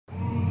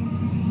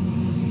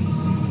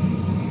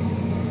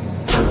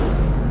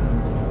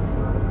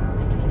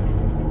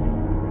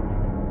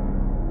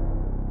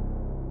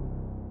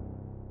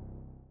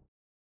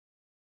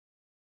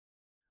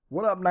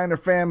What up, Niner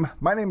fam?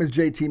 My name is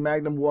JT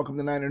Magnum. Welcome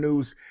to Niner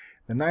News.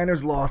 The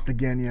Niners lost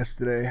again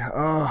yesterday.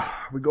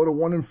 We go to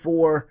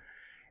 1-4,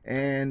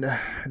 and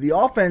the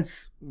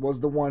offense was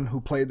the one who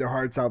played their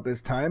hearts out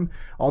this time.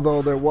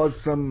 Although there was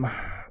some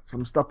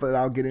stuff that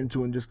I'll get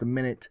into in just a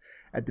minute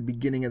at the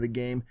beginning of the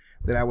game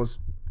that I was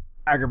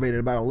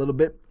aggravated about a little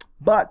bit.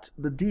 But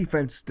the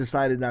defense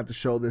decided not to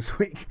show this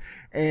week,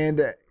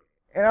 and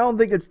I don't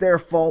think it's their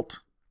fault.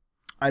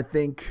 I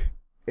think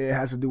it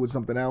has to do with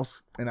something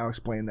else, and I'll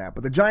explain that.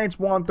 But the Giants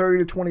won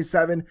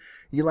 30-27.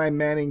 Eli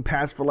Manning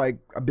passed for like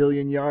 1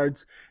 billion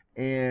yards,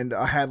 and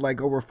I had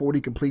like over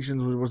 40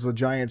 completions, which was the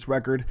Giants'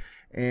 record,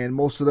 and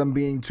most of them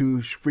being to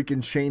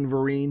freaking Shane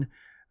Vereen,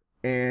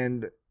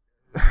 and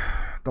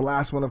the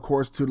last one, of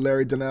course, to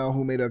Larry Donnell,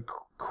 who made a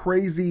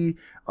crazy,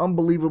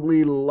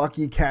 unbelievably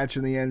lucky catch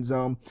in the end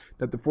zone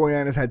that the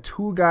 49ers had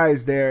two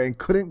guys there and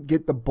couldn't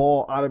get the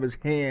ball out of his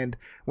hand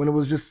when it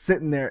was just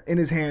sitting there in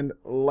his hand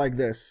like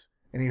this.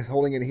 And he was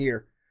holding it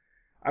here.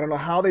 I don't know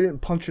how they didn't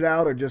punch it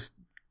out or just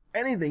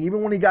anything.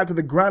 Even when he got to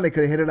the ground, they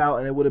could have hit it out,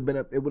 and it would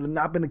have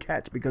not been a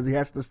catch because he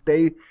has to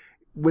stay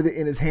with it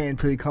in his hand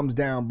until he comes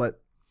down.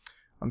 But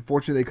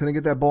unfortunately, they couldn't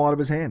get that ball out of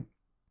his hand.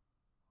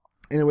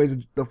 Anyways,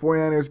 the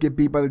 49ers get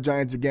beat by the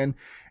Giants again,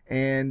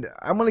 and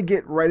I'm going to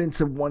get right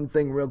into one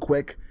thing real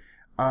quick.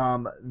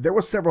 There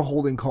were several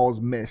holding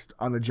calls missed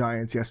on the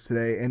Giants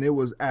yesterday, and it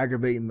was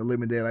aggravating the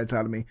living daylights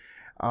out of me.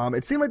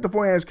 It seemed like the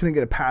 49ers couldn't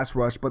get a pass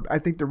rush, but I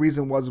think the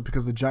reason was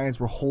because the Giants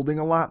were holding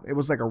a lot. It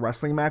was like a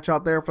wrestling match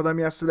out there for them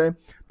yesterday.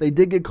 They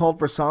did get called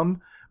for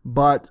some,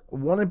 but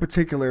two in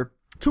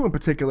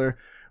particular,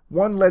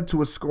 one led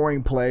to a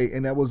scoring play,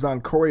 and that was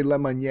on Corey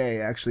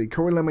Lemonnier, actually.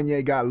 Corey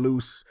Lemonnier got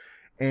loose,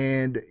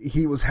 and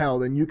he was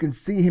held, and you can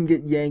see him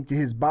get yanked.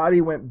 His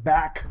body went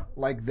back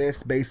like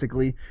this,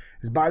 basically.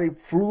 His body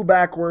flew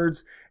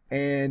backwards,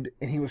 and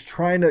he was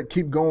trying to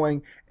keep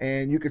going,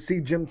 and you could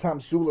see Jim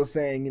Tomsula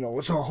saying, you know,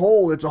 it's a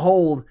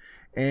hold,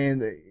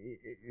 and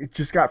it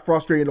just got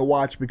frustrating to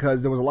watch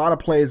because there was a lot of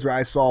plays where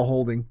I saw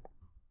holding.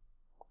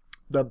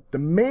 The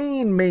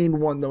main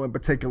one, though, in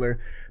particular,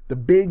 the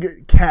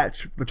big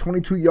catch, the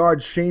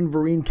 22-yard Shane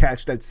Vereen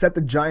catch that set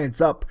the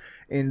Giants up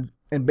in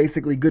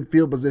basically good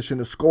field position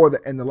to score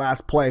in the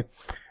last play.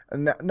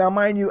 Now,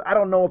 mind you, I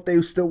don't know if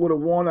they still would have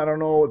won. I don't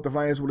know if the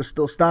Niners would have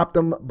still stopped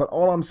them. But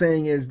all I'm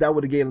saying is that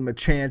would have gave them a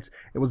chance.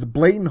 It was a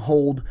blatant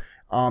hold.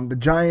 The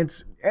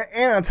Giants,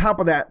 and on top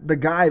of that, the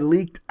guy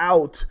leaked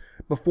out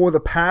before the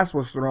pass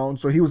was thrown.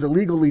 So he was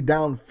illegally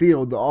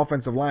downfield, the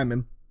offensive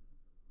lineman.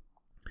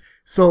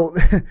 So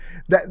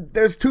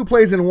there's two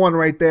plays in one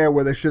right there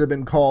where they should have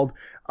been called.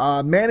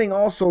 Manning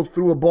also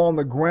threw a ball on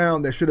the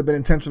ground that should have been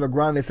intentional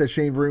ground. They said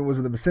Shane Vereen was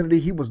in the vicinity.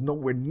 He was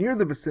nowhere near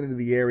the vicinity of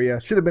the area.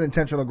 Should have been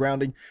intentional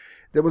grounding.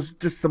 There was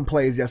just some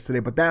plays yesterday,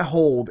 but that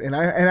hold, and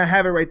I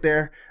have it right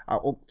there.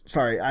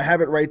 I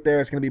have it right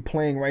there. It's going to be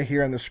playing right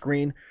here on the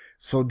screen.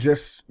 So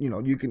just, you know,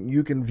 you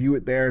can view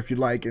it there if you'd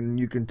like, and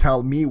you can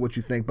tell me what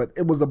you think. But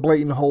it was a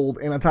blatant hold,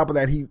 and on top of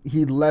that,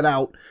 he let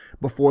out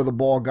before the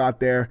ball got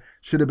there.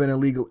 Should have been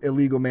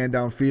illegal man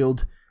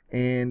downfield,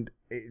 and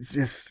it's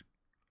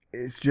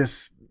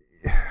just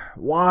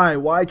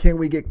why can't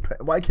we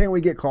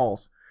get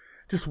calls?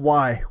 Just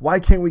why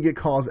can't we get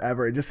calls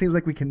ever? It just seems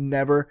like we can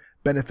never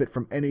benefit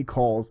from any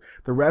calls.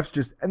 The refs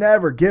just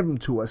never give them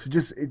to us.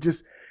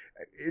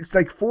 It's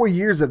like 4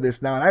 years of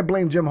this now, and I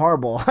blame Jim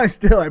Harbaugh.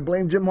 I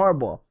blame Jim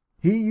Harbaugh.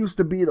 He used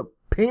to be the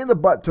pain in the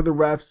butt to the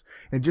refs.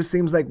 It just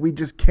seems like we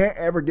just can't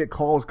ever get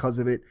calls because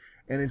of it,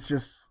 and it's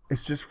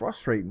just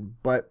frustrating.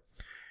 But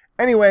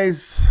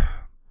anyways,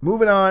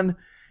 moving on.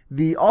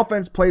 The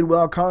offense played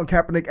well. Colin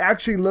Kaepernick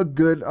actually looked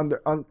good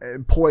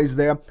poised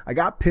there. I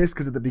got pissed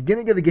because at the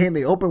beginning of the game,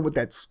 they opened with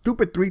that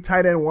stupid 3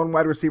 tight end, 1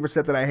 wide receiver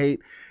set that I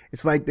hate.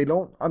 It's like they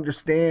don't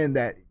understand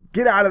that.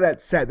 Get out of that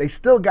set. They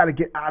still got to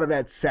get out of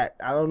that set.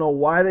 I don't know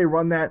why they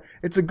run that.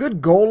 It's a good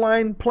goal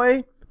line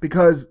play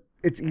because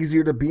it's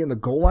easier to be in the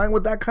goal line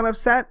with that kind of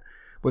set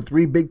with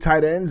 3 big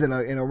tight ends and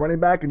a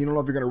running back, and you don't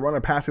know if you're going to run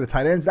or pass to the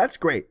tight ends. That's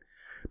great.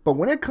 But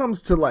when it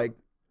comes to, like,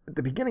 at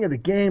the beginning of the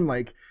game,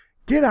 like,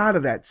 get out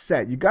of that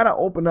set. You got to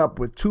open up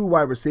with 2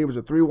 wide receivers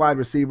or 3 wide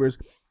receivers,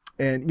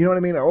 and you know what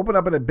I mean? Or open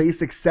up in a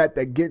basic set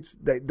that gets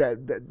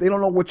that they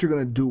don't know what you're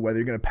going to do, whether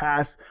you're going to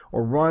pass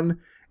or run.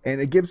 And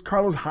it gives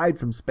Carlos Hyde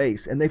some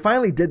space. And they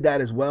finally did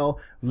that as well.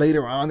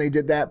 Later on, they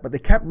did that. But they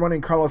kept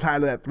running Carlos Hyde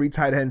to that 3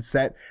 tight end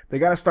set. They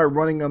got to start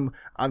running them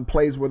on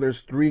plays where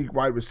there's 3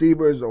 wide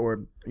receivers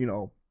or, you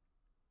know,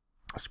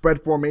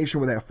 spread formation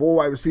where they have 4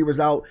 wide receivers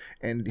out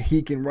and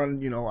he can run,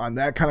 you know, on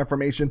that kind of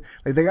formation.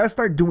 Like, they got to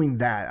start doing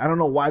that. I don't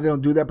know why they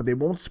don't do that, but they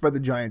won't spread the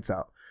Giants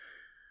out.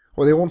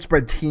 Or they won't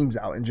spread teams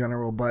out in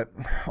general. But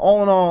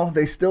all in all,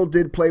 they still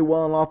did play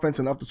well on offense,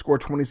 enough to score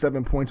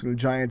 27 points on the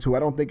Giants, who I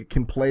don't think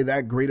can play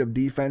that great of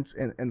defense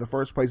in the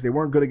first place. They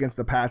weren't good against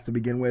the pass to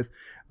begin with,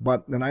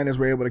 but the Niners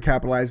were able to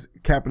capitalize.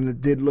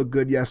 Kaepernick did look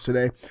good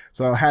yesterday,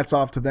 so hats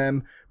off to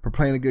them for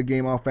playing a good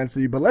game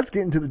offensively. But let's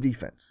get into the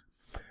defense.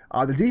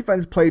 The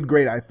defense played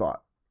great, I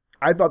thought.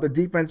 I thought the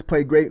defense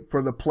played great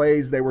for the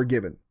plays they were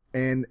given,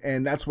 and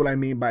that's what I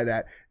mean by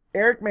that.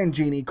 Eric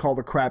Mangini called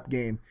a crap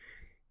game.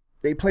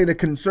 They played a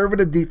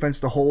conservative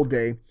defense the whole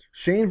day.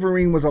 Shane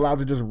Vereen was allowed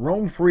to just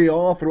roam free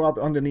all throughout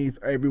the underneath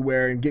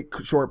everywhere and get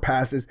short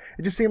passes.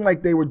 It just seemed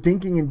like they were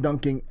dinking and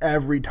dunking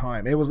every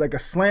time. It was like a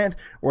slant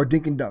or a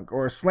dink and dunk,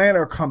 or a slant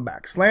or a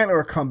comeback,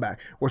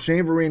 or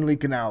Shane Vereen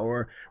leaking out,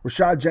 or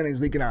Rashad Jennings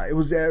leaking out. It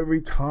was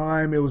every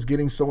time. It was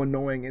getting so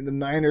annoying, and the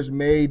Niners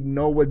made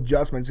no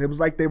adjustments. It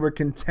was like they were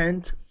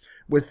content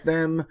with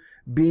them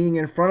being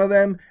in front of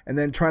them and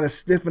then trying to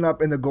stiffen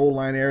up in the goal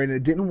line area, and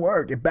it didn't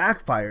work. It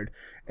backfired.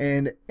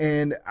 And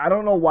I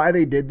don't know why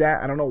they did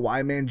that. I don't know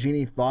why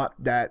Mangini thought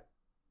that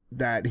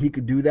he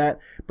could do that.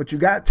 But you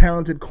got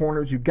talented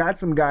corners. You got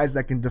some guys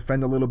that can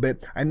defend a little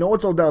bit. I know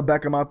it's Odell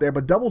Beckham out there,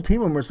 but double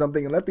team him or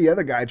something and let the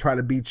other guy try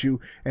to beat you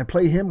and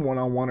play him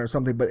one-on-one or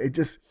something. But it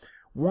just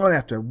one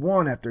after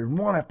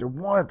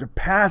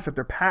pass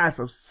after pass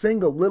of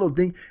single little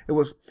ding. It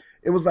was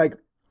like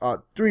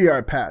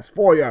 3-yard pass,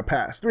 4-yard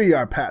pass,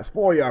 3-yard pass,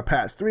 4-yard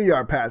pass,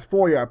 3-yard pass,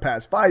 4-yard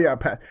pass, 5-yard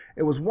pass.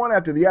 It was one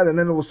after the other, and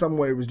then it was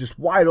somewhere it was just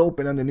wide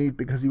open underneath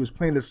because he was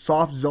playing this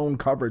soft zone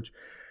coverage.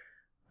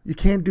 You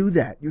can't do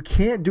that. You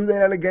can't do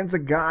that against a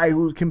guy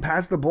who can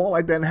pass the ball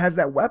like that and has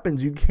that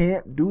weapons. You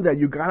can't do that.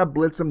 You gotta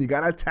blitz him. You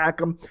gotta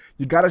attack him.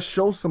 You gotta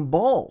show some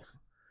balls.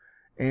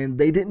 And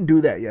they didn't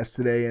do that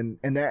yesterday, and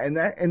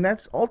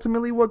that's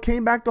ultimately what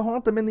came back to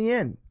haunt them in the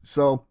end.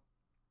 So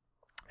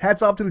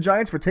hats off to the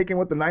Giants for taking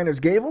what the Niners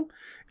gave them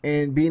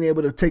and being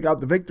able to take out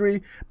the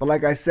victory. But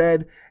like I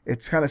said,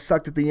 it's kind of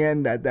sucked at the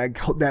end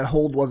that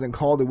hold wasn't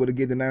called. It would have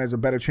given the Niners a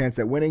better chance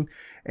at winning.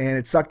 And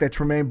it sucked that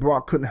Tremaine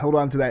Brock couldn't hold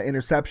on to that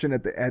interception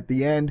at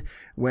the end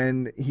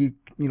when he,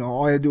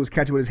 all he had to do was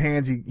catch it with his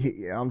hands.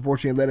 He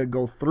unfortunately let it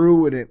go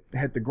through and it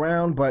hit the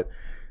ground. But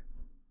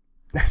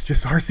that's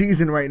just our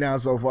season right now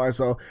so far.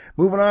 So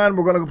moving on,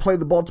 we're going to go play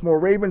the Baltimore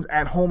Ravens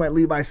at home at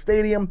Levi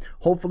Stadium.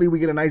 Hopefully we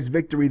get a nice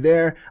victory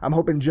there. I'm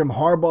hoping Jim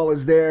Harbaugh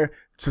is there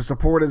to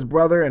support his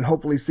brother and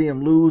hopefully see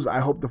him lose.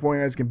 I hope the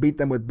 49ers can beat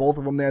them with both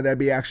of them there. That'd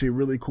be actually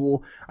really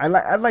cool.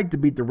 I'd like to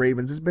beat the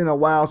Ravens. It's been a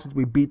while since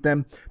we beat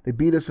them. They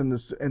beat us in the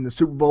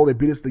Super Bowl. They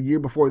beat us the year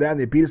before that, and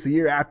they beat us the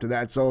year after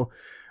that. So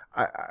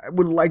I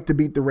would like to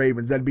beat the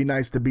Ravens. That'd be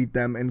nice to beat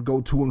them and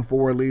go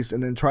 2-4 at least,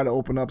 and then try to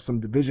open up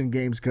some division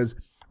games because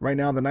right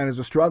now the Niners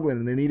are struggling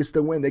and they need to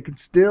still win. They can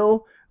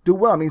still do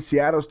well. I mean,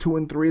 Seattle's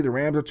 2-3, the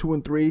Rams are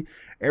 2-3,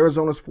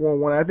 Arizona's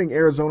 4-1. I think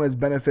Arizona has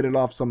benefited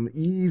off some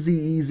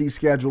easy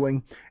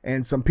scheduling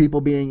and some people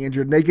being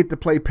injured. They get to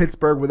play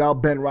Pittsburgh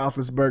without Ben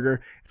Roethlisberger.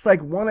 It's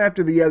like one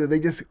after the other. They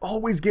just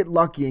always get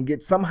lucky and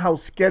get somehow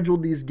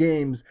scheduled these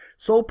games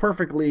so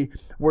perfectly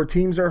where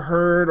teams are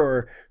hurt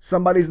or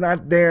somebody's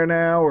not there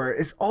now, or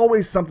it's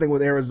always something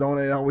with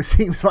Arizona. It always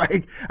seems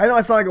like, I know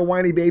I sound like a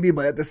whiny baby,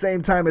 but at the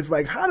same time, it's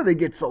like, how do they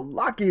get so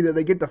lucky that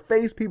they get to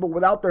face people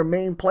without their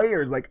main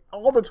players? Like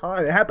all the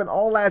time. It happened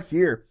all last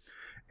year.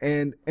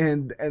 And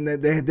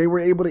that they were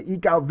able to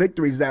eke out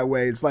victories that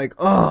way. It's like,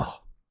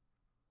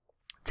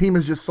 team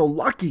is just so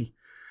lucky.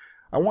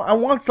 I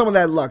want some of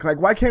that luck.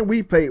 Like, why couldn't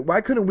we face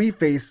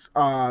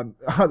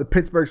the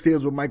Pittsburgh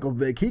Steelers with Michael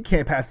Vick? He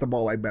can't pass the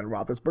ball like Ben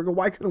Roethlisberger.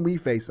 Why couldn't we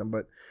face him?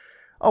 But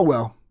oh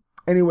well.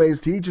 Anyways,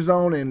 to each his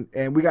own,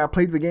 and we gotta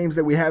play the games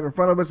that we have in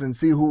front of us and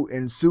see who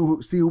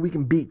we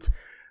can beat.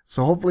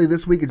 So hopefully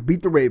this week it's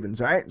beat the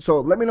Ravens. All right. So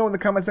let me know in the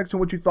comment section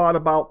what you thought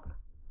about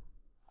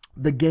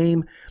the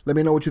game. Let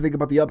me know what you think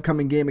about the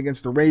upcoming game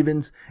against the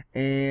Ravens.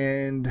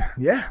 And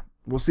yeah,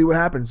 we'll see what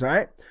happens. All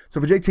right. So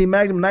for JT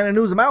Magnum, Niner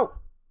News, I'm out.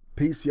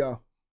 Peace, y'all.